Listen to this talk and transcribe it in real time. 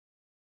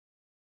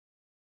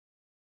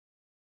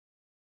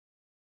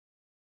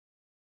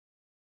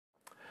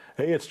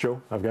Hey, it's Joe.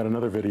 I've got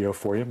another video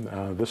for you.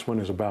 This one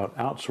is about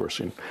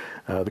outsourcing.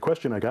 The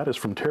question I got is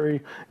from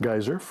Terry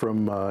Geyser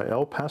from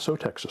El Paso,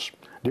 Texas.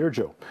 Dear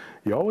Joe,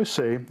 you always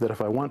say that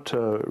if I want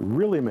to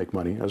really make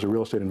money as a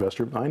real estate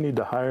investor, I need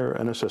to hire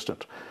an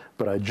assistant,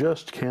 but I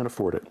just can't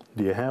afford it.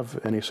 Do you have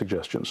any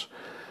suggestions?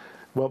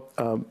 Well,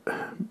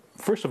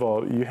 first of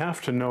all, you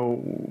have to know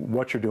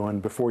what you're doing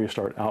before you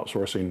start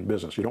outsourcing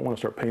business. You don't want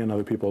to start paying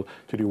other people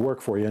to do work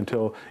for you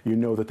until you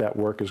know that that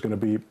work is going to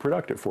be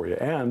productive for you,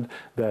 and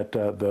that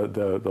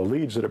the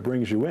leads that it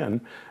brings you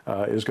in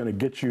is going to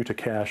get you to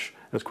cash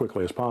as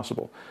quickly as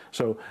possible.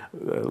 So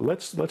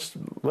let's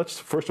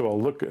first of all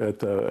look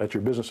at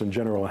your business in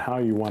general and how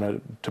you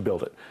want to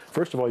build it.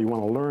 First of all, you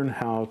want to learn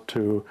how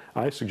to,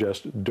 I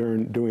suggest,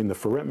 doing the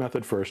for rent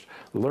method first.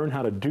 Learn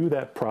how to do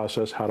that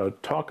process, how to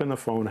talk on the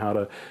phone, how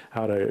to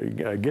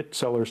get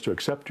sellers to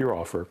accept your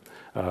offer,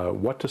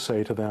 what to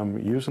say to them,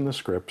 using the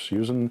scripts,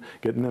 getting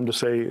them to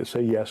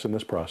say yes in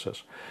this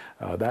process.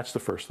 That's the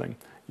first thing.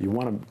 You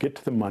want to get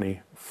to the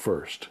money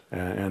first,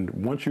 and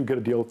once you get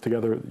a deal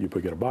together, you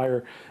get a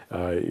buyer,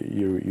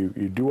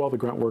 you do all the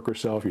grunt work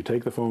yourself, you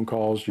take the phone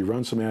calls, you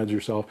run some ads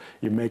yourself,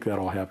 you make that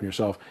all happen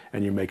yourself,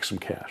 and you make some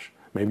cash.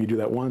 Maybe you do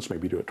that once,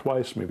 maybe you do it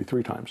twice, maybe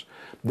 3 times.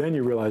 Then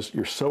you realize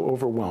you're so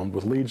overwhelmed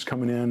with leads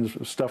coming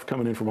in, stuff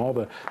coming in from all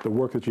the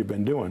work that you've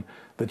been doing,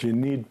 that you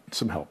need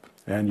some help.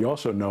 And you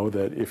also know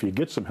that if you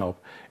get some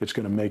help, it's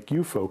going to make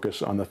you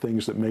focus on the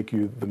things that make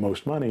you the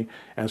most money,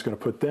 and it's going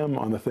to put them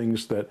on the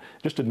things that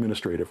just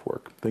administrative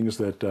work, things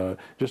that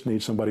just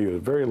need somebody with a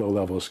very low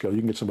level of skill. You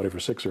can get somebody for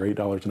 $6 or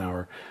 $8 an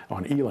hour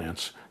on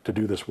Elance to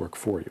do this work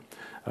for you.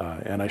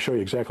 And I show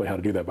you exactly how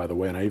to do that, by the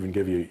way, and I even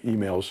give you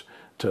emails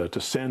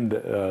to send,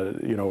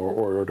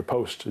 or to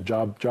post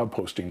job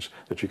postings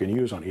that you can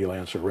use on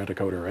Elance or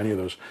Rent-A-Coder or any of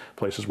those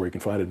places where you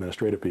can find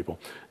administrative people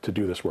to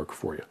do this work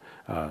for you.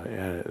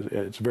 And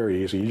it's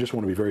very easy. You just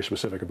want to be very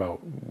specific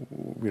about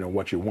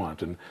what you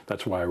want, and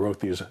that's why I wrote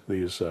these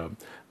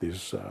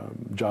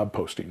job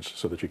postings,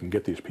 so that you can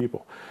get these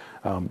people.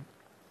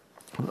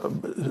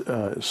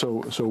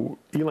 So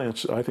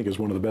Elance, I think, is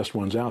one of the best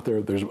ones out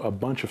there. There's a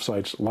bunch of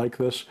sites like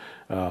this.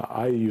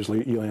 I use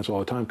Elance all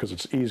the time because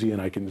it's easy,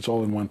 and it's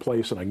all in one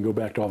place, and I can go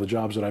back to all the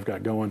jobs that I've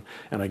got going,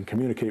 and I can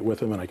communicate with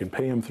them, and I can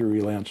pay them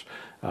through Elance.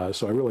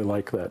 So I really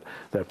like that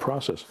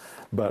process.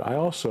 But I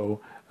also,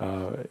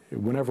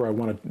 whenever I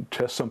want to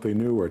test something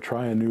new or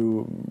try a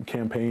new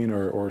campaign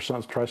or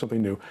try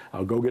something new,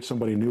 I'll go get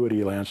somebody new at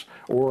Elance,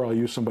 or I'll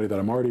use somebody that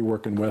I'm already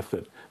working with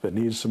that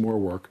needs some more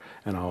work,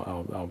 and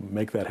I'll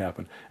make that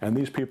happen. And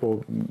these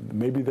people,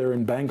 maybe they're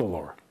in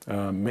Bangalore,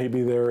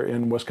 maybe they're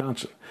in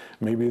Wisconsin,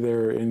 maybe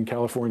they're in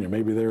California,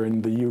 maybe they're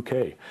in the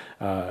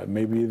UK,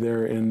 maybe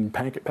they're in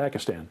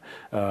Pakistan.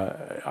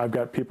 I've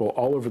got people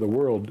all over the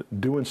world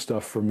doing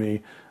stuff for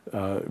me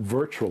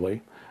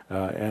virtually,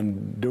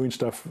 and doing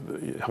stuff,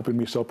 helping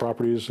me sell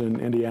properties in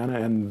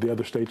Indiana and the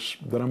other states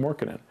that I'm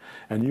working in.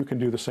 And you can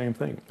do the same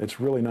thing.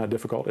 It's really not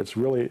difficult. It's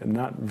really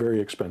not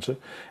very expensive.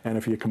 And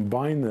if you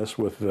combine this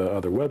with the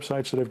other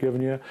websites that I've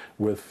given you,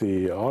 with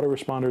the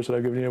autoresponders that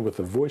I've given you, with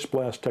the voice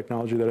blast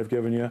technology that I've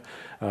given you,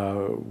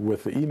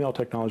 with the email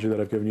technology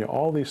that I've given you,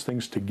 all these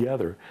things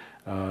together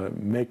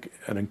make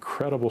an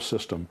incredible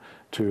system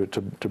to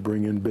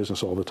bring in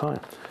business all the time.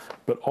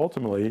 But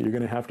ultimately, you're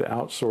going to have to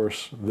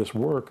outsource this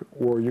work,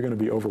 or you're going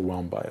to be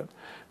overwhelmed by it.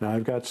 Now,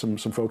 I've got some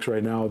folks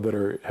right now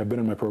that have been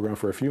in my program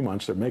for a few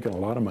months. They're making a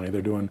lot of money.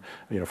 They're doing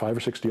 5 or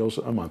 6 deals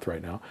a month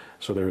right now,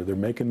 so they're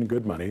making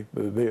good money.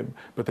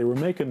 But they were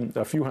making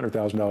a few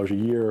 $100,000 a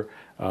year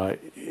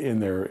in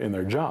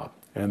their job.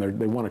 And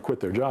they want to quit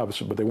their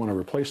jobs, but they want to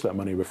replace that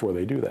money before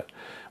they do that.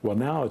 Well,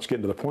 now it's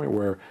getting to the point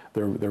where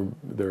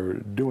they're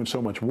doing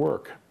so much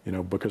work,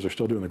 because they're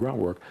still doing the grunt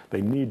work.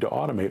 They need to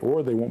automate,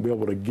 or they won't be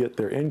able to get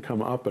their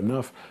income up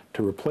enough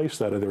to replace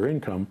that other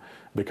income,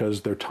 because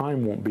their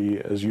time won't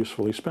be as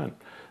usefully spent.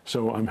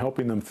 So I'm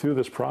helping them through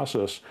this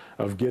process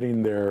of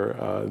getting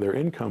their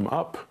income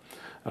up,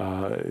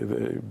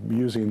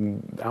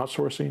 using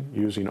outsourcing,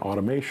 using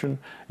automation,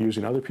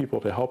 using other people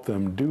to help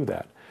them do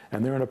that.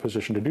 And they're in a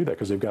position to do that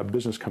because they've got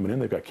business coming in,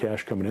 they've got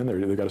cash coming in,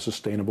 they've got a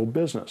sustainable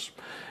business.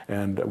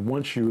 And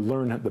once you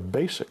learn the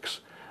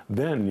basics,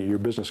 then your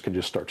business can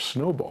just start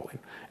snowballing,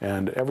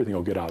 and everything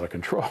will get out of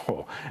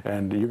control,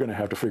 and you're going to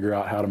have to figure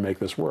out how to make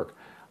this work.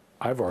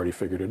 I've already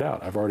figured it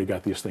out. I've already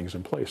got these things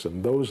in place,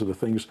 and those are the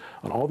things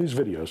on all these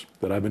videos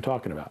that I've been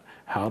talking about.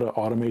 How to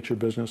automate your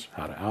business,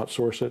 how to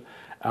outsource it.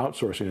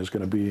 Outsourcing is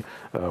going to be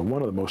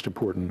one of the most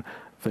important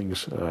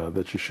things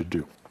that you should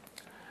do.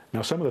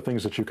 Now, some of the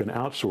things that you can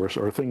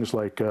outsource are things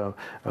like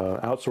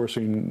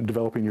outsourcing,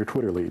 developing your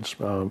Twitter leads,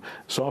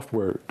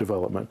 software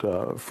development,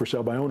 for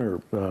sale by owner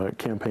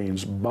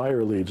campaigns,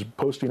 buyer leads,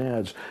 posting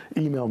ads,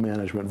 email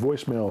management,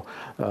 voicemail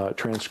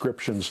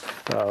transcriptions.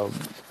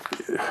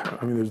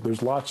 I mean,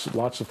 there's lots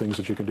of things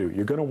that you can do.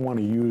 You're going to want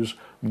to use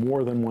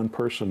more than one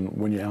person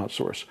when you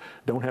outsource.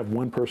 Don't have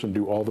one person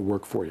do all the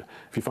work for you.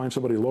 If you find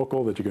somebody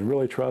local that you can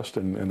really trust,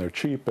 and they're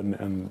cheap,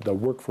 and they'll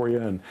work for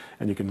you,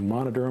 and you can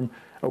monitor them,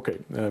 okay,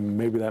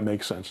 maybe that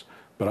makes sense.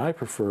 but I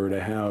prefer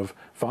to have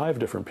 5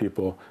 different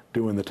people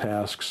doing the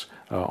tasks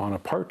on a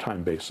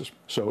part-time basis.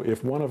 So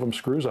if one of them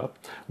screws up,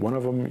 one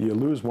of them, you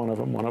lose one of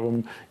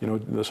them, you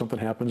know, something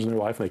happens in their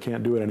life and they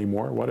can't do it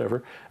anymore,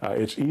 whatever,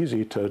 it's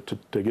easy to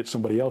get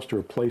somebody else to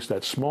replace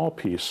that small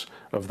piece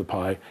of the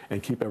pie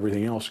and keep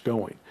everything else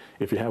going.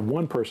 If you have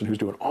one person who's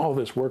doing all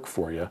this work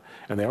for you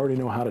and they already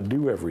know how to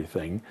do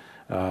everything,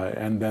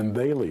 and then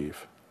they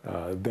leave,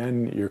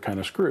 then you're kind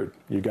of screwed.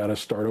 You got to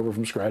start over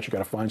from scratch. You got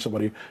to find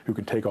somebody who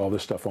can take all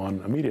this stuff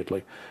on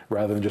immediately,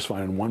 rather than just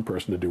finding one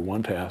person to do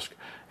one task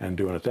and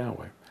doing it that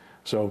way.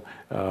 So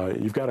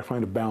you've got to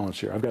find a balance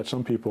here. I've got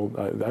some people,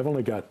 I've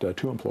only got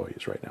 2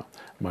 employees right now,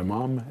 my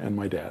mom and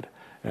my dad.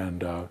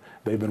 And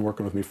they've been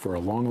working with me for a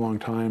long, long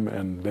time,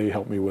 and they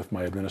help me with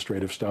my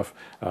administrative stuff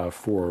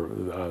for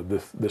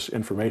this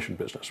information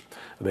business.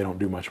 They don't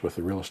do much with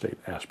the real estate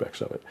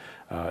aspects of it.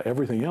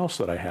 Everything else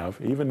that I have,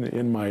 even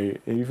in my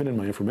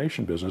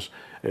information business,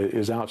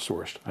 is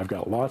outsourced. I've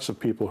got lots of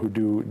people who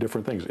do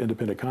different things,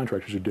 independent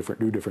contractors who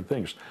do different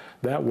things.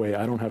 That way,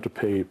 I don't have to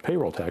pay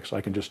payroll tax.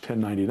 I can just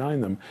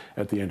 1099 them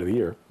at the end of the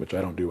year, which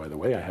I don't do, by the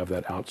way. I have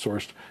that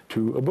outsourced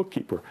to a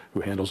bookkeeper who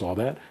handles all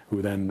that,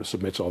 who then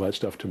submits all that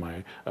stuff to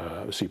my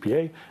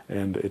CPA,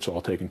 and it's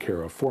all taken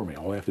care of for me.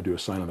 All I have to do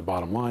is sign on the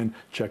bottom line,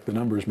 check the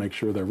numbers, make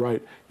sure they're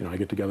right. You know, I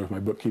get together with my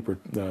bookkeeper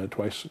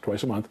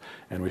twice a month,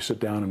 and we sit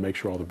down and make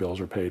sure all the bills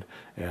are paid.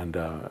 And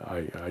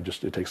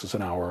it takes us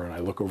an hour, and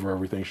I look over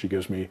everything. She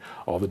gives me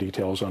all the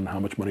details on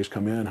how much money's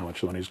come in, how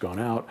much money's gone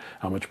out,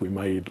 how much we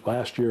made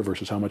last year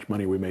versus how much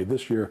money we made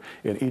this year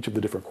in each of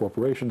the different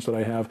corporations that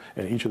I have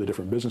and each of the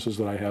different businesses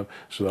that I have,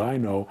 so that I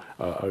know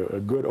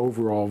a good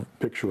overall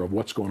picture of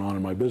what's going on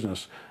in my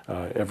business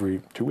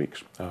every 2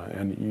 weeks.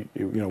 And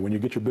you know, when you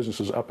get your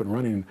businesses up and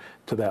running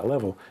to that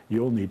level,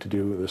 you'll need to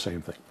do the same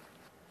thing.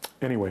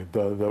 Anyway,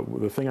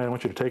 the thing I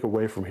want you to take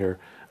away from here,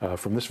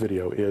 from this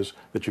video, is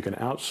that you can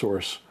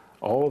outsource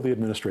all of the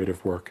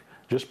administrative work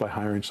just by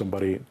hiring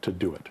somebody to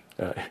do it.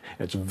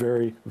 It's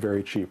very,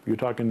 very cheap. You're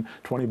talking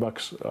 20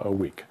 bucks a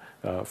week.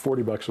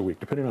 40 bucks a week,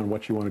 depending on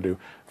what you want to do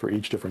for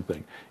each different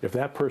thing. If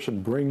that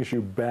person brings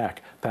you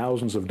back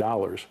thousands of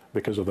dollars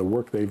because of the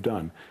work they've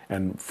done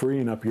and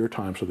freeing up your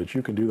time so that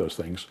you can do those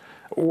things,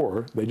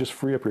 or they just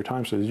free up your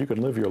time so that you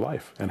can live your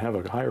life and have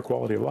a higher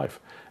quality of life,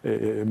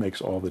 it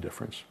makes all the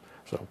difference.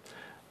 So,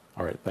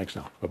 all right, thanks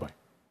now. Bye-bye.